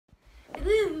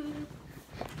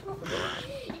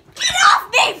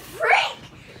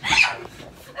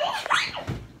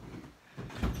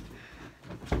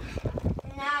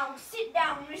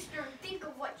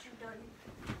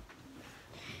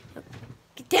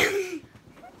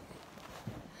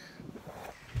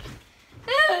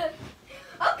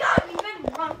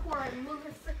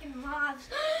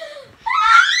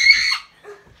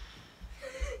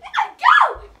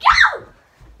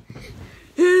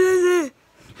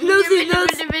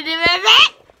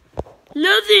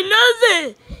nosy,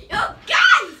 nosy! Oh,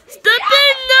 guys! Stop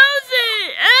being nosy!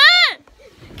 Ah!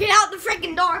 Get out the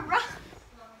freaking door, bro.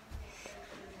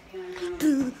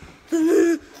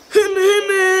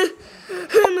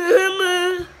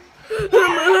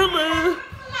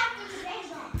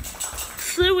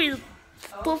 Silly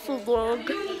buffalo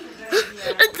dog.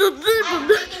 It's a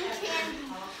little.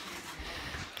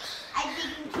 Hi.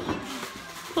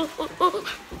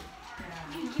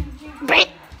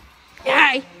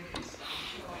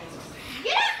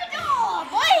 Get out the door,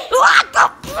 boy! What the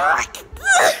frick?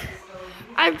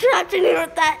 I'm trapped in here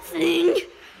with that thing.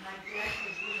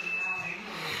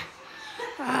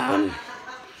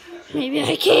 Maybe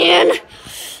I can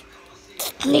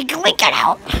sneakily get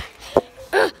out.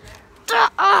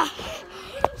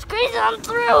 Squeeze on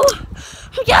through. Oh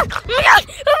my god! Oh my god!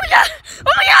 Oh my god!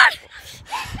 Oh my god!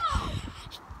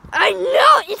 I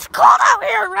know it's cold out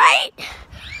here, right?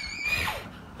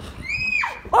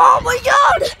 Oh my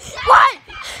god! What?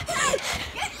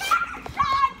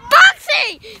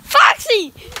 Foxy!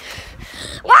 Foxy!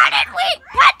 Why didn't we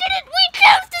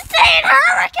choose to stay in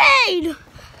hurricane?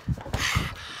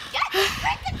 Get the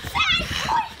freaking side,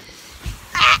 boy!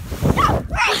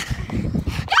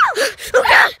 Oh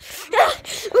god!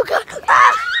 Oh god!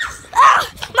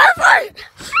 My foot!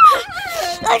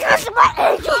 I got my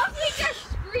ankle!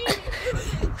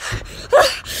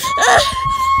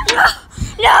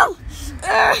 No!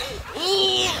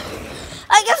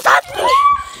 I can stop me!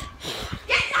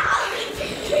 Get the Halloween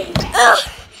tree!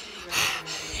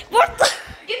 What the?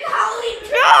 Get the Halloween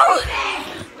tree!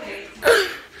 No!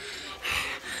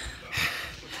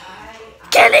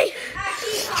 Kenny!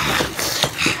 I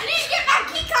need to get my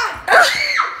key card!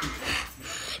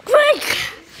 Quick!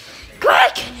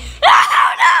 Quick!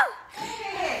 Oh no!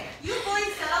 Hey, you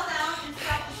boys settle down and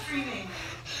stop the screaming.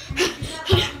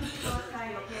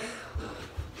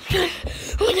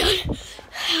 Oh god!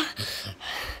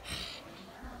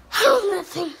 Oh,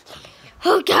 nothing.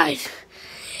 Oh, guys,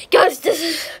 this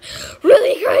is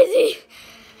really crazy.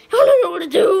 I don't know what to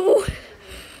do.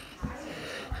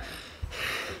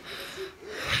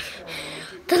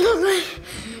 Doesn't look like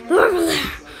we're over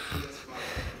there.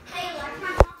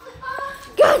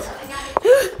 Guys,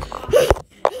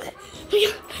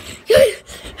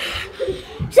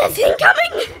 is that thing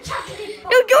coming?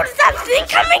 Yo, Joe, is that thing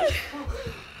coming?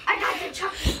 I got the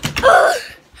chocolate.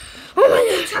 Oh my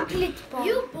god. Chocolate bar.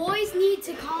 You boys need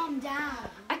to calm down.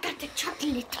 I got the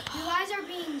chocolate You bar. guys are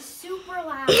being super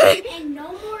loud, and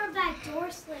no more of that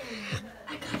door slamming.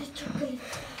 I got the chocolate.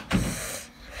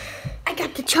 I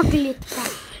got the chocolate bar.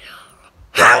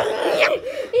 Yeah,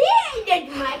 did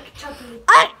Mike chocolate.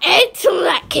 I ate some of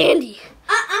that candy.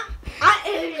 I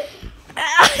ate it.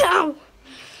 Ow.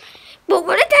 But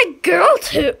what did that girl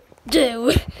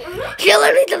do? She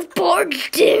literally just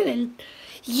barged in and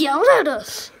yelled at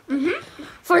us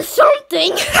for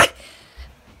something.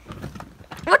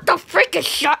 What the frick is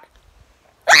shot?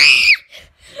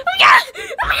 Oh my god!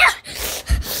 Oh my god!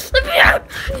 Let me out!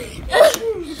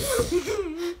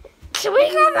 Can we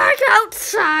go back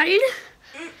outside?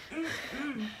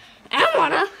 I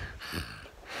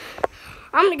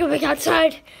I'm gonna go back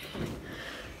outside.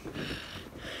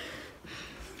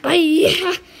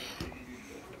 Bye.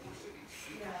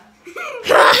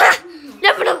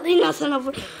 Definitely nothing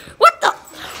over. What the?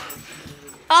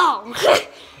 Oh.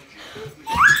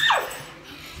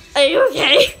 Are you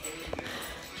okay?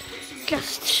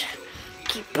 Just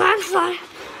keep on flying.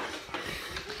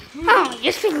 Oh, I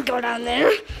guess we can go down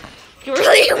there. You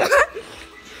really want?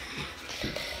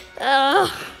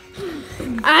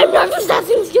 I'm nervous that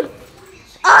thing's gonna.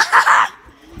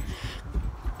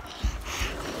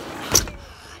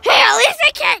 Hey, at least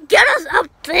they can't get us up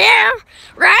there,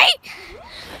 right?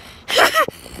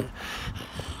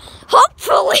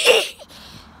 Hopefully.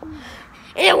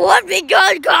 It would be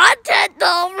good content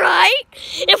though, right?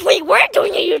 If we were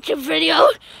doing a YouTube video.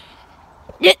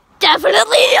 It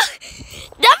definitely isn't.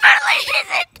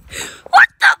 What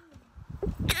the?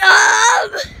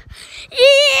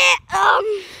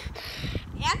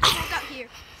 Yeah, back up here.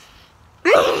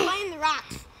 Lay in the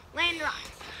rocks. Lay in the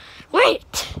rocks.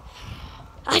 Wait.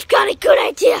 I've got a good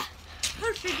idea.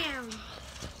 Push her down.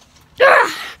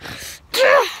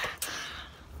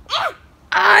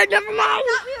 Never mind. I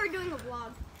thought we were doing a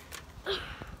vlog.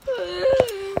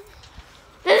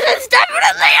 This is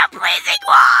definitely a pleasing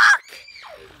walk.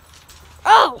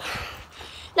 Oh,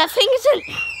 that thing isn't.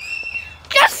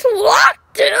 Just walk,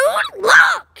 dude.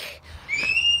 Look.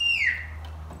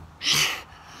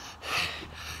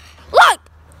 Look.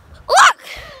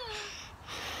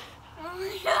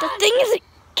 The thing isn't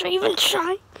even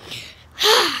trying.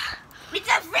 It's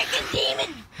a freaking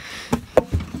demon.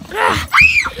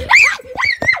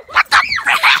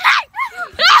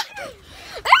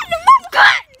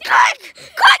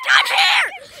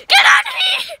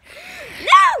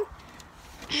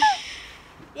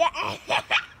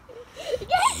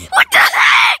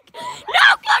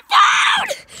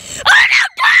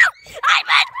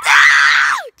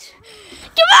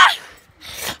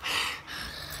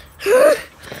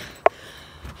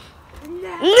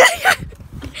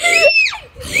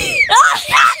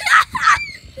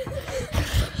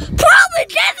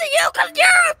 because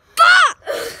you're a fox!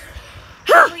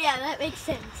 Oh yeah, that makes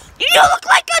sense. You look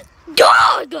like a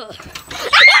dog! Oh,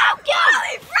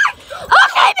 God!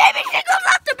 Okay, maybe she goes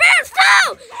off the bears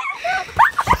too!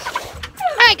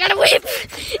 I gotta whip!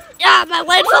 Ah, my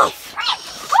leg's off!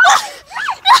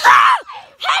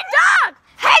 Hey, dog!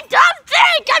 Hey, dog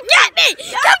thing! Come get me!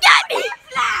 Come get me!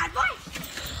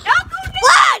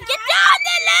 Lad, get down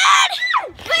there, lad!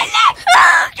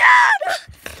 Oh, God!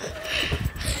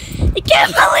 I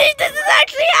can't believe this is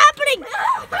actually happening!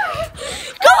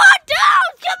 Go on down!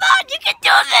 Come on, you can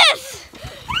do this!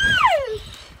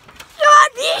 Come on,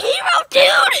 be a hero,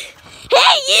 dude!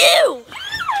 Hey, you!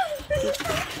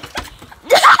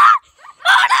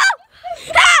 Oh, no!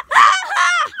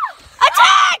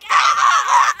 Attack!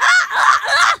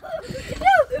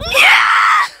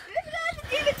 Yeah!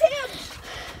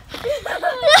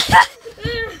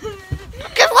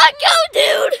 Come on, go,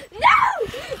 dude! No!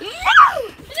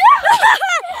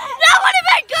 That would have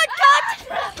been good, cut!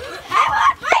 I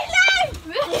want my life!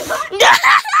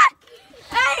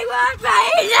 I want my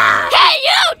life! Hey,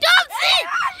 you! Don't see!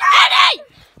 Eddie!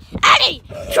 Eddie!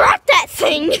 Drop that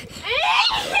thing!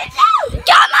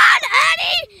 Come on,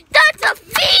 Eddie! That's a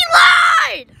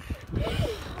feline!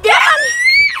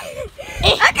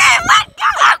 Okay, let go!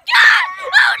 Oh, God!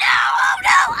 Oh, no! Oh,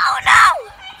 no! Oh, no!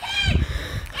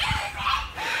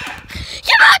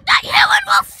 Come on, that healing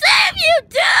will save you,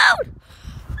 dude!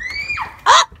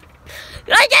 Oh!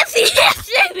 I guess he is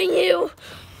saving you!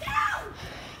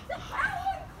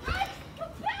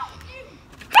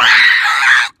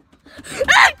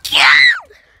 Oh, God!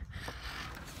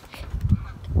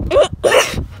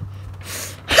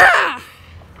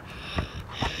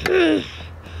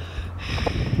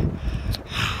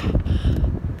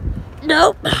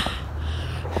 Nope.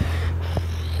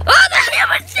 Oh, the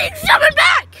human thing's coming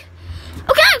back!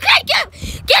 Okay,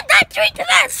 get that drink to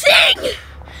that thing!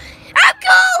 I'm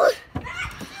cool!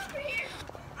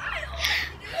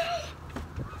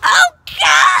 Oh,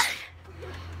 God!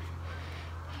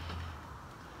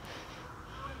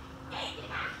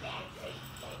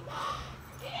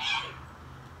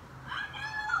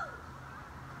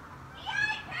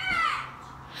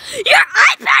 Your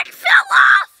Eyepatch fell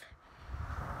off!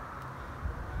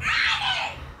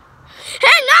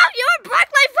 Hey, now you and Black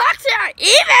Light Foxy are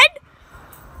even!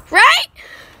 Right?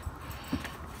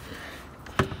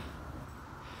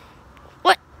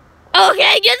 What?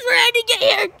 Okay, guess we're ready to get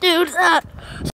here, dude.